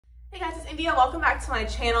India, welcome back to my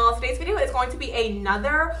channel. Today's video is going to be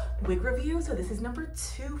another wig review. So this is number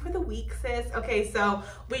 2 for the week, sis. Okay, so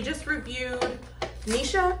we just reviewed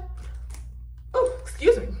Nisha. Oh,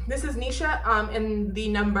 excuse me. This is Nisha in the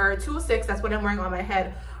number 206. That's what I'm wearing on my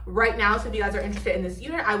head right now. So if you guys are interested in this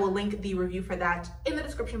unit, I will link the review for that in the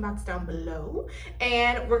description box down below.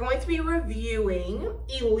 And we're going to be reviewing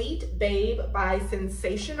Elite Babe by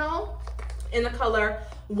Sensationnel in the color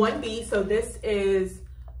 1B. So this is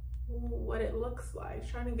what it looks like.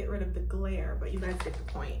 Trying to get rid of the glare, but you guys get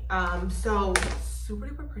the point. So super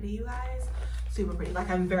duper pretty, you guys. Super pretty. Like,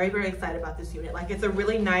 I'm very, very excited about this unit. Like, it's a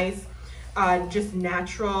really nice, just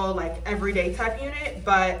natural, like everyday type unit,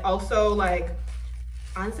 but also like,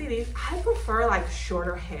 honestly, these, I prefer like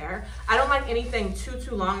shorter hair. I don't like anything too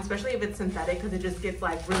long, especially if it's synthetic, because it just gets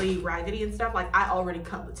like really raggedy and stuff. Like, I already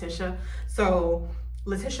cut Letitia, so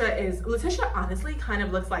Letitia honestly kind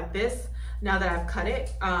of looks like this now that I've cut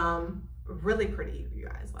it. Really pretty, you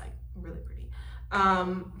guys, like really pretty.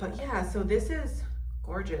 But yeah, so this is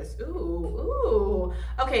gorgeous. Ooh.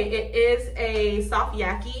 Okay, it is a soft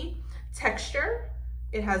yaki texture.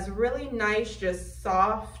 It has really nice, just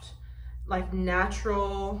soft, like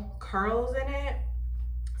natural curls in it.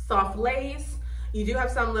 Soft lace. You do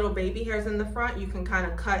have some little baby hairs in the front. You can kind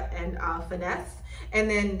of cut and finesse. And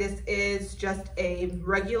then this is just a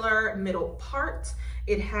regular middle part.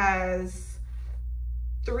 It has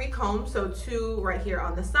 3 combs, so 2 right here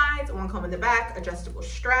on the sides, 1 comb in the back, adjustable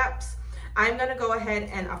straps. I'm gonna go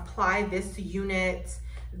ahead and apply this unit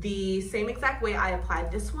the same exact way I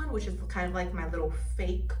applied this one, which is kind of like my little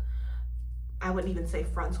fake, I wouldn't even say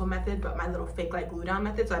frontal method, but my little fake like glue down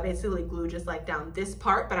method. So I basically glue just like down this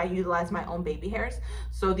part, but I utilize my own baby hairs.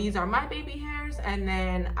 So these are my baby hairs, and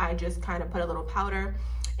then I just kind of put a little powder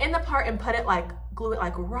in the part and put it like, glue it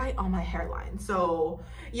like right on my hairline. So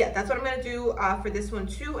yeah, that's what I'm gonna do for this one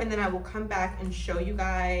too. And then I will come back and show you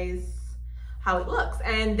guys how it looks.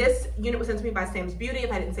 And this unit was sent to me by Samsbeauty,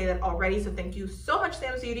 if I didn't say that already. So thank you so much,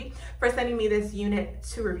 Samsbeauty, for sending me this unit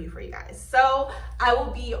to review for you guys. So I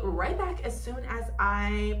will be right back as soon as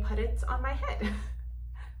I put it on my head.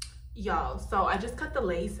 Y'all, so I just cut the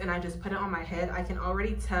lace and I just put it on my head. I can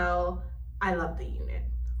already tell I love the unit.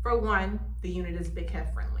 For one, the unit is big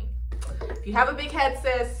head friendly. If you have a big head,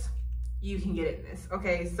 sis, you can get in this.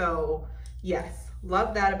 Okay, so yes,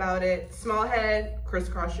 love that about it. Small head,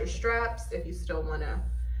 crisscross your straps if you still wanna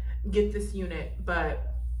get this unit,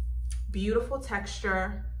 but beautiful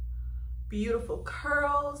texture, beautiful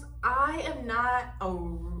curls. I'm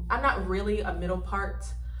not really a middle part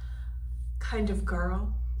kind of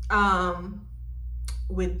girl.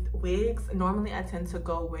 With wigs, normally I tend to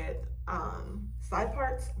go with side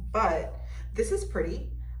parts, but this is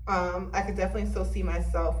pretty. I could definitely still see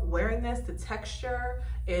myself wearing this. The texture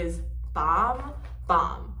is bomb.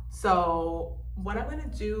 So what I'm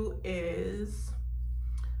gonna do is,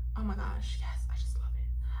 oh my gosh, yes, I just love it.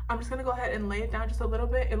 I'm just gonna go ahead and lay it down just a little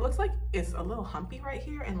bit. It looks like it's a little humpy right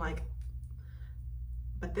here, and like,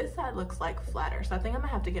 but this side looks like flatter. So I think I'm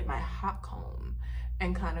gonna have to get my hot comb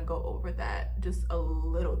and kind of go over that just a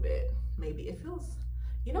little bit. Maybe it feels,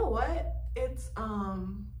 you know what? It's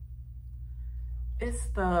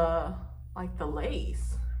the, like the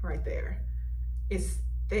lace right there. It's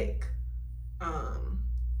thick.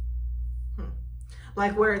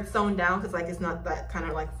 Like where it's sewn down, because like it's not that kind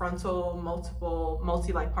of like frontal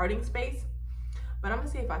multi like parting space. But I'm gonna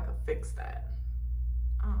see if I could fix that.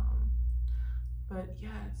 But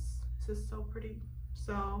yes, this is so pretty.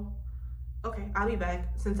 So okay, I'll be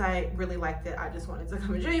back. Since I really liked it, I just wanted to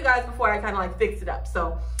come and show you guys before I kind of like fixed it up.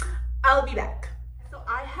 So I'll be back. So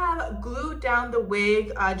I have glued down the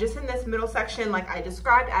wig just in this middle section like I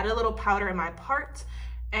described, added a little powder in my part,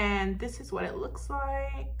 and this is what it looks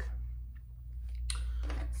like.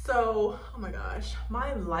 So, oh my gosh,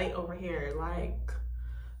 my light over here, like,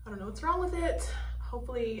 I don't know what's wrong with it.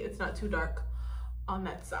 Hopefully it's not too dark on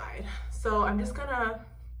that side. So I'm just gonna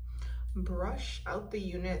brush out the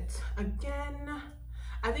unit again.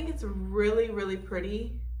 I think it's really, really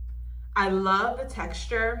pretty. I love the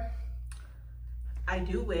texture. I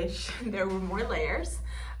do wish there were more layers.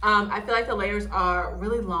 I feel like the layers are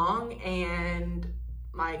really long and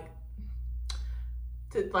like,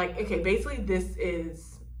 okay, basically this is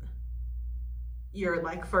your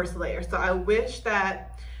like first layer. So I wish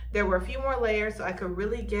that there were a few more layers so I could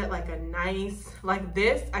really get like a nice, like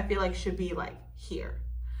this, I feel like should be like here.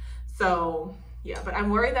 So yeah, but I'm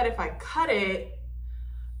worried that if I cut it,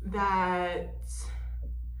 that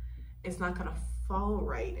it's not gonna fall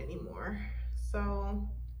right anymore. So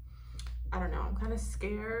I don't know, I'm kind of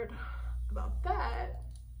scared about that.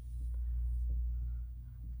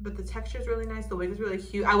 but the texture is really nice. The wig is really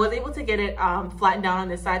cute. I was able to get it flattened down on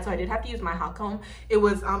this side, so I did have to use my hot comb. It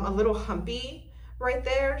was a little humpy right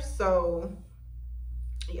there, so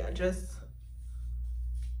yeah, just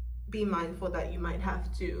be mindful that you might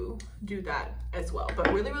have to do that as well.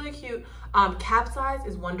 But really, really cute. Cap size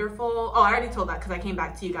is wonderful. Oh, I already told that because I came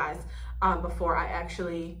back to you guys before I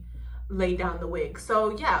actually laid down the wig.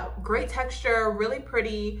 So yeah, great texture, really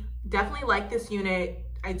pretty. Definitely like this unit.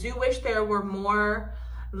 I do wish there were more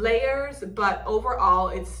layers, but overall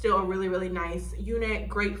it's still a really, really nice unit.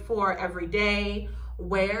 Great for everyday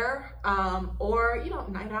wear, or you know,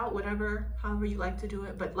 night out, whatever, however you like to do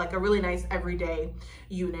it, but like a really nice everyday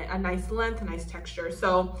unit, a nice length, a nice texture.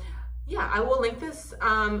 So yeah, I will link this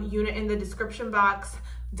unit in the description box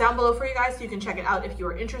down below for you guys, so you can check it out if you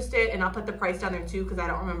are interested, and I'll put the price down there too, because I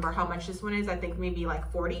don't remember how much this one is. I think maybe like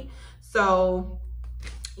 40. So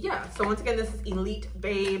yeah, so once again, this is Elite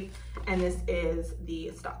Babe, and this is the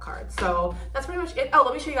stock card. So that's pretty much it. Oh,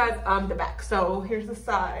 let me show you guys the back. So here's the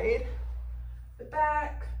side, the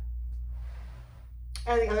back,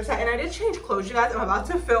 and the other side. And I did change clothes, you guys. I'm about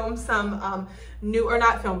to film some new, or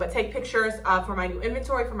not film, but take pictures for my new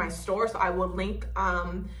inventory for my store. So I will link,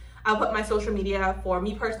 I'll put my social media for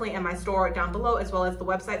me personally and my store down below, as well as the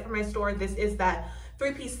website for my store. This is that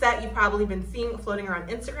 3-piece set you've probably been seeing floating around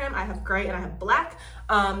Instagram. I have gray and I have black.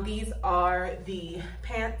 These are the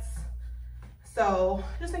pants. So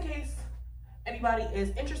just in case anybody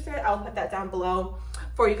is interested, I'll put that down below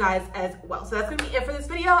for you guys as well. So that's gonna be it for this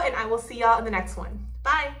video, and I will see y'all in the next one.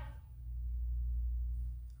 Bye.